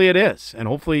 Hopefully it is. And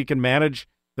hopefully you can manage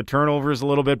the turnovers a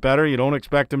little bit better. You don't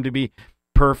expect him to be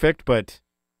perfect, but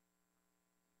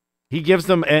he gives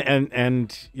them,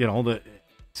 it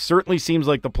certainly seems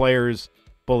like the players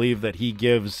believe that he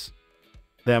gives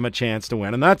them a chance to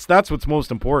win. And that's what's most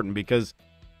important, because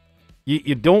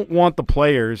you don't want the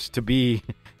players to be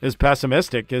as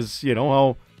pessimistic as,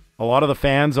 how a lot of the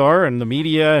fans are and the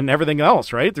media and everything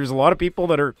else, right? There's a lot of people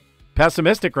that are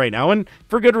pessimistic right now, and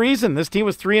for good reason. This team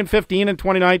was 3-15 in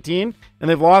 2019, and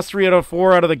they've lost 3 out of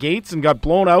 4 out of the gates and got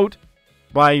blown out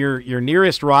by your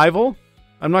nearest rival.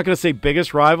 I'm not going to say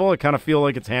biggest rival. I kind of feel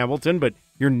like it's Hamilton, but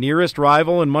your nearest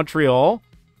rival in Montreal.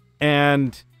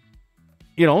 And,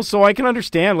 so I can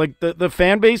understand, like, the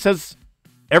fan base has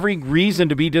every reason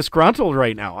to be disgruntled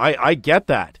right now. I get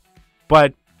that.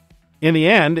 But in the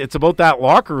end, it's about that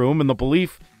locker room and the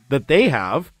belief that they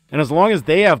have. And as long as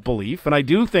they have belief, and I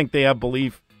do think they have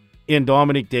belief in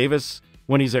Dominique Davis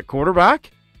when he's at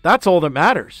quarterback, that's all that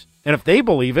matters. And if they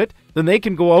believe it, then they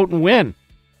can go out and win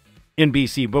in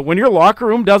BC. But when your locker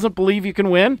room doesn't believe you can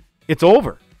win, it's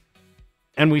over.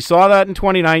 And we saw that in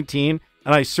 2019,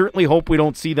 and I certainly hope we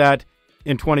don't see that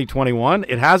in 2021.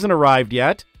 It hasn't arrived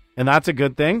yet, and that's a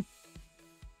good thing.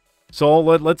 So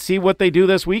let's see what they do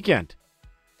this weekend.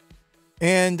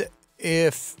 And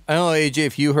I don't know, AJ,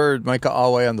 if you heard Micah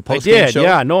Alway on the post-game show.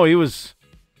 Yeah. No,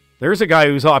 there's a guy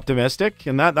who's optimistic,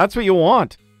 and that's what you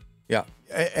want. Yeah.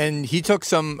 And he took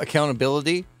some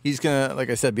accountability. He's going to, like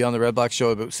I said, be on the Red Black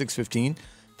show about 6:15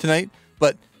 tonight.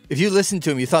 But if you listened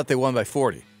to him, you thought they won by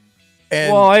 40.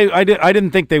 And well, I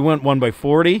didn't think they won by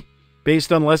 40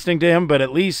 based on listening to him, but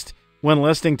at least when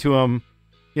listening to him,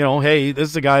 hey, this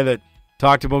is a guy that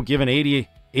talked about giving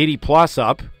 80 plus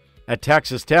up at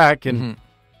Texas Tech, and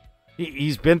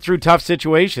he's been through tough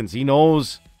situations. He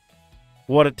knows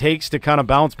what it takes to kind of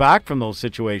bounce back from those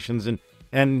situations.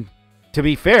 And to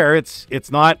be fair,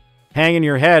 it's not hanging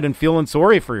your head and feeling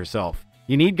sorry for yourself.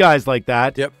 You need guys like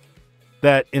that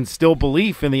that instill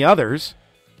belief in the others,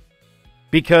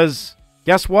 because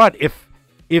guess what?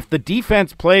 If the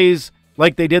defense plays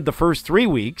like they did the first 3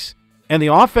 weeks and the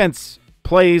offense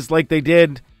plays like they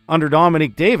did under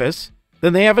Dominique Davis,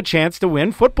 then they have a chance to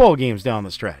win football games down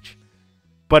the stretch.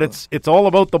 But it's all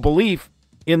about the belief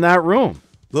in that room.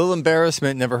 Little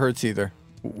embarrassment never hurts either.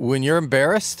 When you're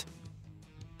embarrassed,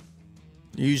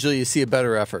 usually you see a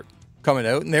better effort coming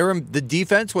out. And the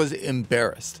defense was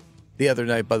embarrassed the other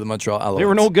night by the Montreal Alouettes. They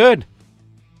were no good.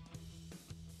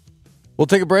 We'll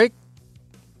take a break.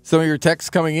 Some of your texts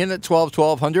coming in at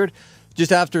 1200.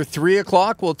 Just after 3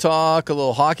 o'clock, we'll talk a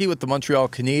little hockey, what the Montreal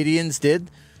Canadiens did.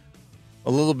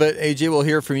 A little bit, AJ, we'll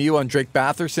hear from you on Drake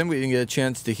Batherson. We didn't get a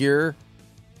chance to hear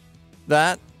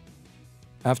that.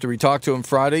 After we talked to him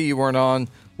Friday, you weren't on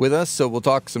with us, so we'll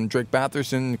talk some Drake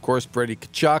Batherson, of course, Brady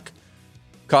Tkachuk,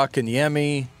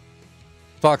 Kotkaniemi.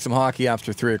 Talk some hockey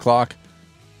after 3 o'clock.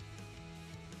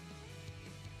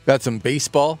 Got some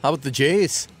baseball. How about the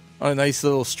Jays? On a nice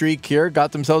little streak here.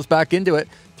 Got themselves back into it.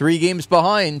 3 games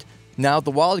behind. Now the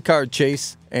wild card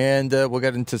chase. And we'll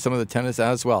get into some of the tennis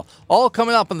as well. All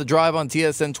coming up on the Drive on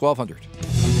TSN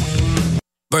 1200.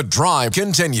 The Drive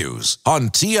continues on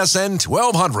TSN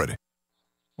 1200.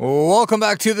 Welcome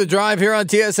back to The Drive here on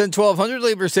TSN 1200.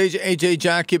 Lieber Sage, AJ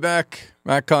Jakubek,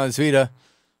 Matt Conzvita. I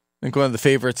think one of the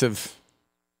favorites of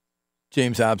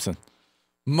James Abson.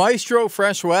 Maestro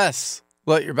Fresh Wes,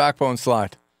 let your backbone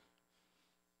slide.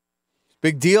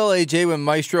 Big deal, AJ, when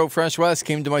Maestro Fresh Wes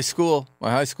came to my school, my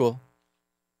high school.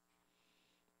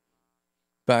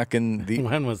 Back in the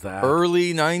when was that?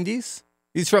 Early 90s.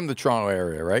 He's from the Toronto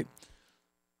area, right?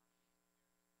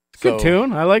 Good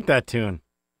tune. I like that tune.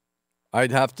 I'd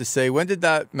have to say, when did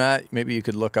that, Matt? Maybe you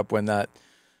could look up when that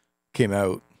came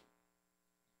out.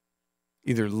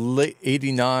 Either late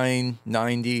 89,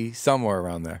 90, somewhere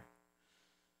around there.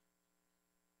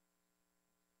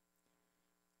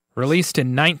 Released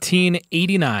in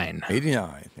 1989.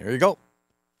 89. There you go.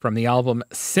 From the album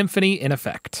Symphony in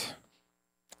Effect.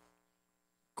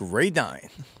 Grade 9.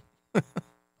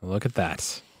 Look at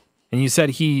that. And you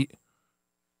said he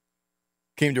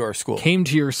came to our school. Came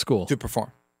to your school. To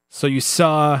perform. So you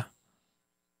saw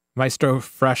Maestro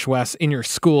Fresh Wes in your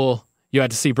school. You had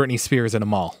to see Britney Spears in a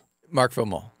mall. Markville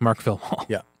Mall. Markville Mall.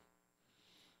 Yeah.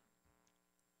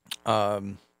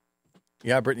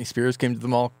 Yeah, Britney Spears came to the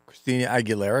mall. Christina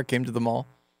Aguilera came to the mall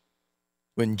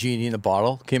when Genie in a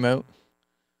Bottle came out.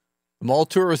 The mall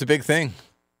tour was a big thing.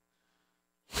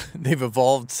 They've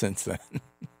evolved since then.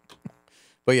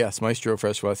 But yes, Maestro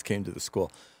Fresh Wes came to the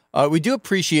school. We do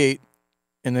appreciate,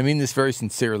 and I mean this very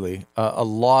sincerely, a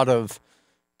lot of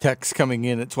texts coming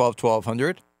in at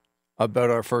 12-1200 about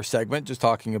our first segment, just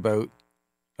talking about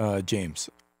James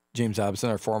Abson,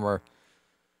 our former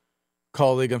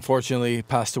colleague, unfortunately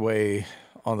passed away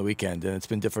on the weekend, and it's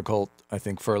been difficult, I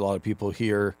think, for a lot of people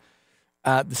here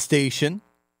at the station,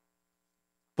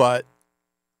 but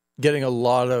getting a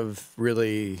lot of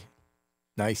really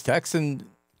nice texts. And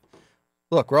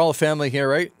look, we're all a family here,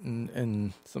 right?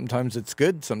 And sometimes it's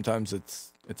good, sometimes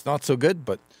it's not so good,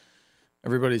 but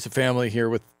everybody's a family here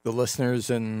with the listeners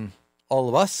and all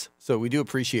of us, so we do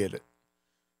appreciate it.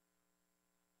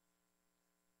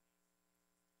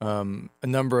 A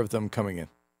number of them coming in.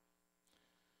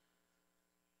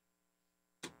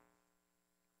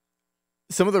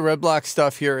 Some of the Red Black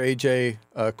stuff here, AJ,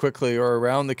 quickly, or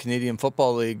around the Canadian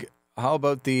Football League. How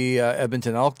about the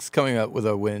Edmonton Elks coming out with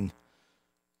a win?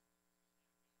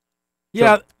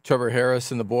 Yeah. Trevor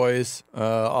Harris and the boys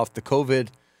off the COVID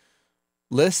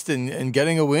list and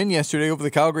getting a win yesterday over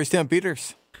the Calgary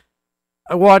Stampeders.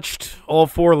 I watched all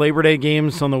 4 Labor Day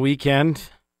games on the weekend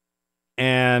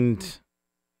and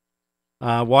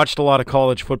watched a lot of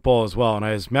college football as well. And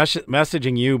I was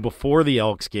messaging you before the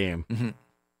Elks game. Mm-hmm.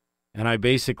 And I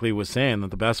basically was saying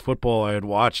that the best football I had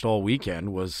watched all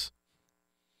weekend was,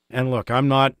 and look, I'm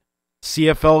not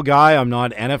CFL guy, I'm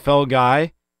not NFL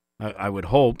guy. I would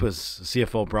hope as a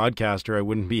CFL broadcaster I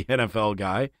wouldn't be NFL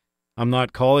guy. I'm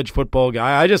not college football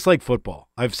guy. I just like football.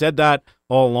 I've said that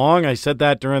all along. I said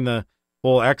that during the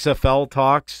whole XFL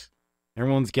talks.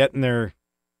 Everyone's getting their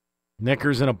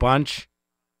knickers in a bunch.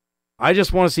 I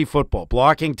just want to see football.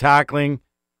 Blocking, tackling,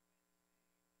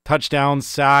 touchdowns,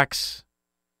 sacks,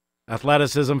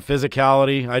 athleticism,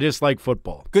 physicality. I just like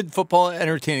football. Good football,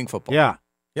 entertaining football. Yeah.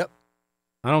 Yep.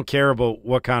 I don't care about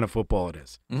what kind of football it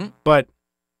is. Mm-hmm. But,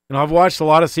 you know, I've watched a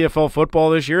lot of CFL football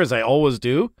this year, as I always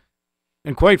do.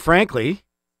 And quite frankly,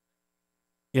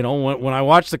 you know, when I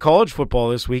watched the college football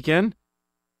this weekend,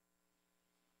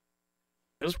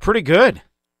 it was pretty good.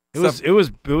 It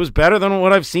was better than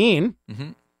what I've seen,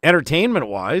 mm-hmm.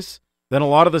 entertainment-wise, than a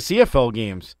lot of the CFL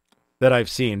games that I've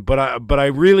seen. But I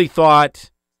really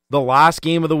thought the last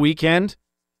game of the weekend,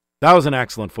 that was an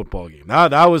excellent football game.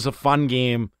 That was a fun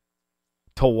game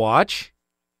to watch.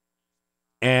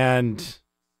 And,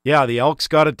 yeah, the Elks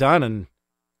got it done. And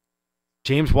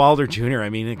James Wilder Jr., I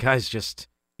mean, the guy's just,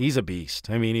 he's a beast.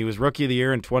 I mean, he was Rookie of the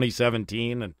Year in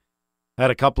 2017 and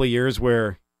had a couple of years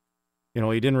where, you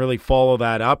know, he didn't really follow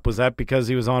that up. Was that because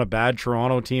he was on a bad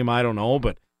Toronto team? I don't know.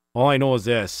 But all I know is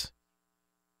this.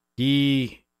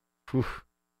 He kind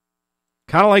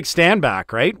of like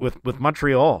Stanback, right? With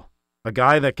Montreal. A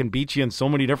guy that can beat you in so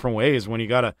many different ways when you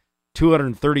got a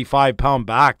 235-pound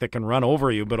back that can run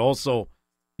over you, but also,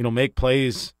 you know, make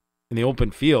plays in the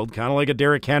open field, kind of like a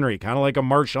Derrick Henry, kind of like a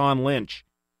Marshawn Lynch.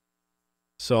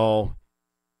 So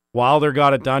Wilder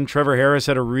got it done. Trevor Harris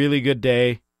had a really good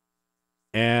day,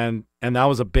 and that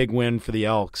was a big win for the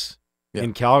Elks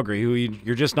in Calgary, who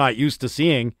you're just not used to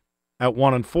seeing at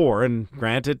 1-4. And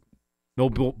granted, no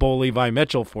Bo Levi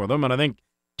Mitchell for them, and I think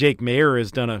Jake Mayer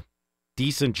has done a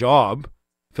decent job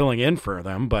filling in for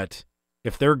them. But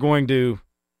if they're going to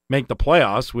make the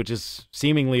playoffs, which is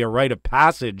seemingly a rite of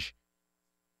passage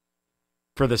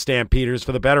for the Stampeders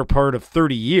for the better part of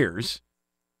 30 years,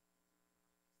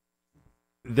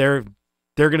 they're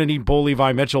going to need Bo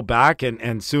Levi Mitchell back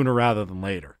and sooner rather than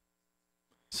later.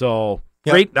 So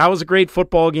great. That was a great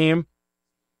football game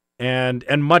and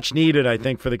much needed, I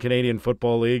think, for the Canadian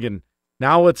Football League. And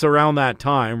now it's around that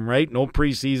time, right? No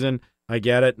preseason. I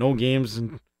get it. No games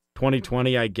in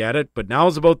 2020. I get it. But now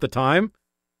is about the time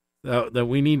that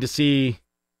we need to see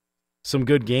some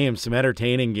good games, some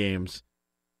entertaining games,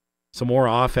 some more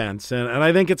offense. And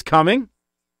I think it's coming.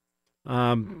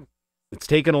 It's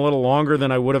taken a little longer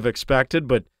than I would have expected,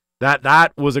 but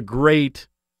that was a great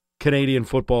Canadian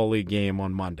Football League game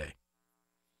on Monday.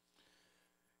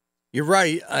 You're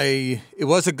right. It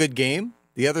was a good game.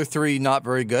 The other three not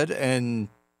very good. And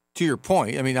to your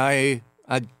point, I mean, I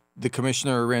had the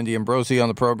commissioner, Randy Ambrosi, on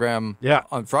the program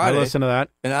on Friday. I listened to that.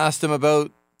 And asked him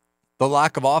about the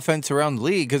lack of offense around the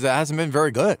league because it hasn't been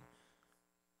very good.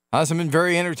 Hasn't been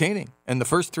very entertaining. And the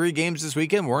first three games this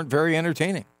weekend weren't very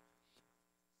entertaining.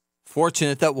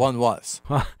 Fortunate that one was.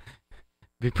 It'd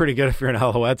be pretty good if you're an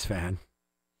Alouettes fan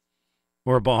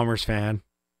or a Bombers fan.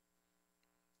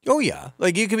 Oh, yeah.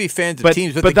 Like, you can be fans of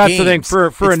teams, but that's games, the thing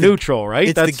for a neutral, right?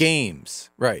 It's the games,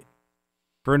 right.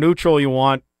 For a neutral, you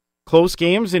want close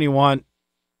games and you want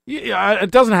 –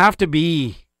 it doesn't have to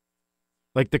be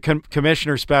like the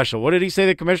commissioner special. What did he say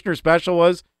the commissioner special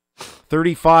was?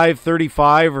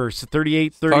 35-35 or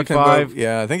 38-35?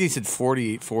 Yeah, I think he said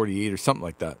 48-48 or something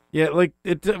like that. Yeah, like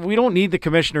we don't need the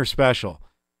commissioner special.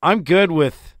 I'm good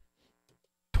with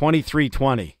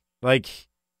 23-20. Like,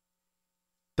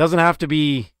 doesn't have to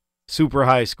be super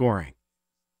high scoring.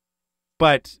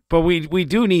 But we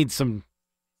do need some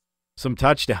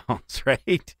touchdowns,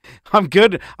 right? I'm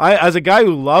good. As a guy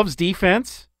who loves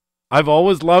defense, I've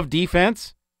always loved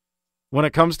defense. When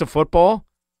it comes to football,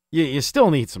 you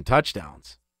still need some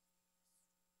touchdowns.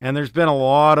 And there's been a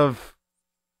lot of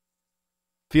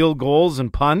field goals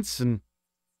and punts, and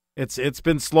it's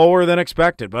been slower than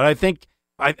expected. But I think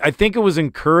it was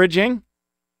encouraging,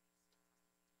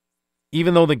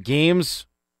 even though the games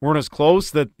weren't as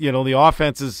close, that, you know, the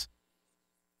offense is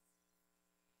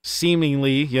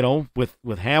seemingly, you know,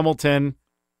 with Hamilton,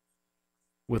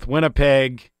 with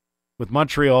Winnipeg, with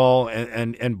Montreal,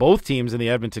 and both teams in the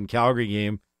Edmonton-Calgary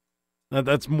game,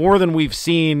 that's more than we've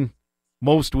seen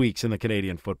most weeks in the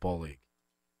Canadian Football League.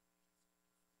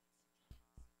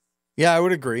 Yeah, I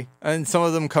would agree. And some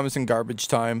of them comes in garbage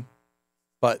time,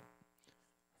 but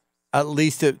at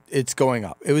least it's going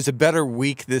up. It was a better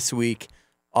week this week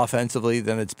offensively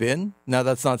than it's been. Now,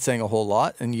 that's not saying a whole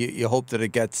lot, and you hope that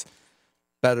it gets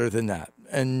better than that.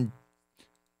 And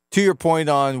to your point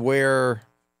on where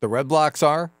the Red Blacks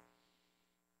are,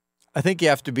 I think you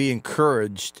have to be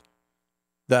encouraged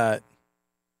that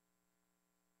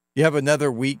you have another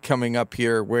week coming up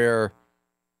here where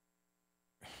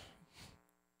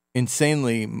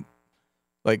insanely,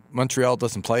 like, Montreal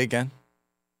doesn't play again.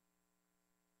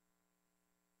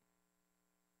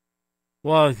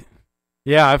 Well,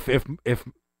 yeah, if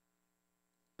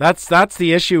that's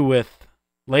the issue with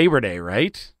Labor Day,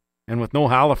 right? And with no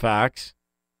Halifax,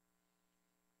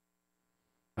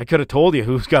 I could have told you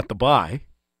who's got the bye.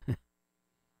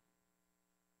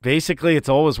 Basically, it's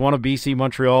always one of BC,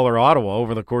 Montreal, or Ottawa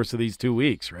over the course of these 2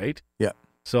 weeks, right? Yeah.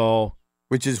 So,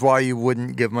 which is why you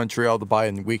wouldn't give Montreal the bye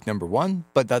in week number 1,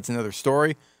 but that's another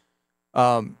story.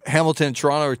 Hamilton and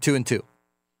Toronto are 2-2.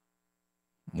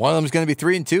 One of them is going to be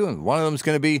 3-2, and one of them is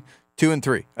going to be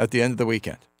 2-3 at the end of the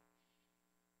weekend.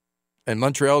 And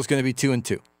Montreal is going to be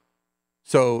 2-2.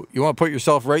 So you want to put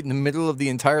yourself right in the middle of the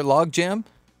entire logjam?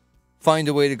 Find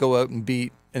a way to go out and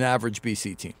beat an average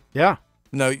BC team. Yeah.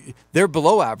 No, they're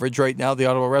below average right now, the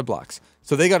Ottawa Red Blacks.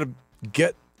 So they got to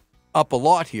get up a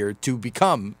lot here to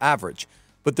become average.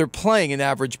 But they're playing an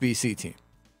average BC team.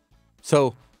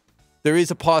 So there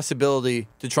is a possibility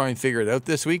to try and figure it out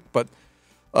this week. But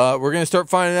we're going to start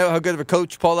finding out how good of a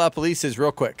coach Paul LaPolice is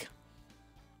real quick.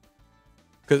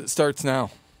 Because it starts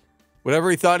now. Whatever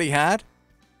he thought he had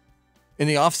in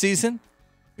the offseason,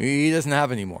 he doesn't have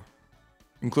anymore,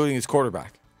 including his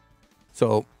quarterback.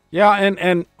 So... yeah,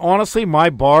 and honestly, my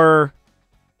bar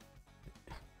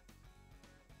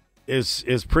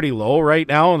is pretty low right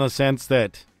now in the sense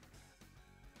that,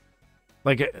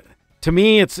 like, to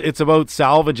me, it's about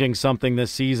salvaging something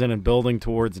this season and building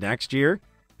towards next year.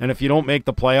 And if you don't make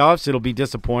the playoffs, it'll be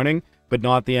disappointing, but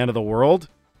not the end of the world.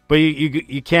 But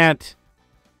you can't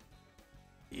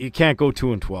go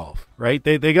 2-12, right?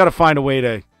 They got to find a way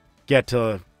to get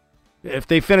to. If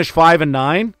they finish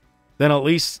 5-9, then at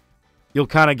least you'll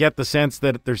kind of get the sense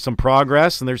that there's some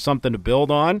progress and there's something to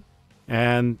build on,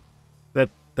 and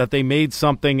that they made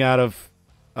something out of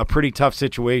a pretty tough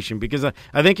situation. Because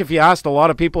I think if you asked a lot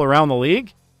of people around the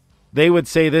league, they would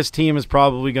say this team is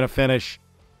probably going to finish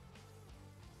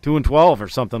 2-12 or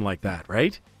something like that,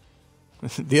 right?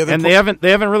 They haven't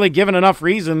really given enough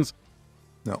reasons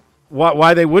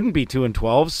why they wouldn't be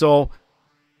 2-12. So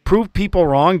prove people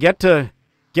wrong, get to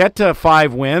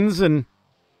 5 wins, and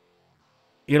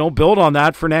build on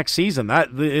that for next season.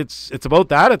 It's about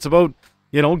that. It's about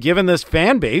giving this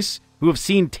fan base who have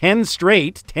seen 10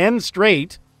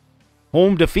 straight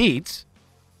home defeats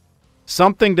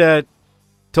something to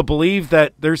believe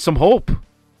that there's some hope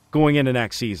going into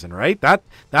next season, right?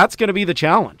 That's going to be the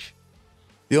challenge.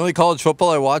 The only college football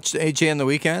I watched, AJ, on the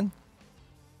weekend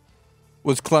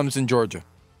was Clemson, Georgia.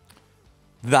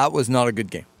 That was not a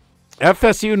good game.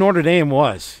 FSU Notre Dame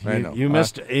was. I know. You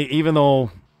missed, even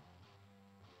though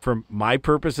for my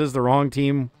purposes the wrong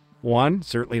team won.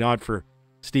 Certainly not for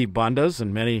Steve Bundas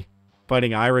and many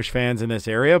Fighting Irish fans in this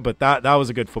area, but that was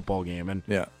a good football game, and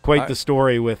quite the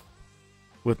story with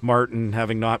Martin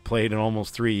having not played in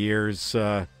almost 3 years.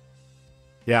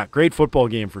 Great football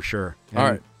game for sure. And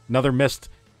all right. Another missed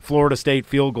Florida State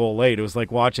field goal late. It was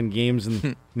like watching games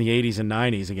in the 80s and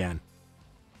 90s again.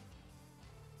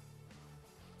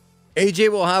 AJ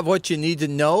will have what you need to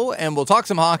know, and we'll talk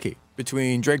some hockey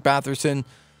between Drake Batherson,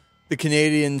 the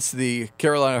Canadians, the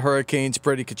Carolina Hurricanes,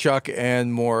 Brady Tkachuk,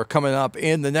 and more coming up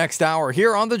in the next hour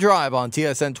here on The Drive on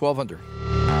TSN 1200.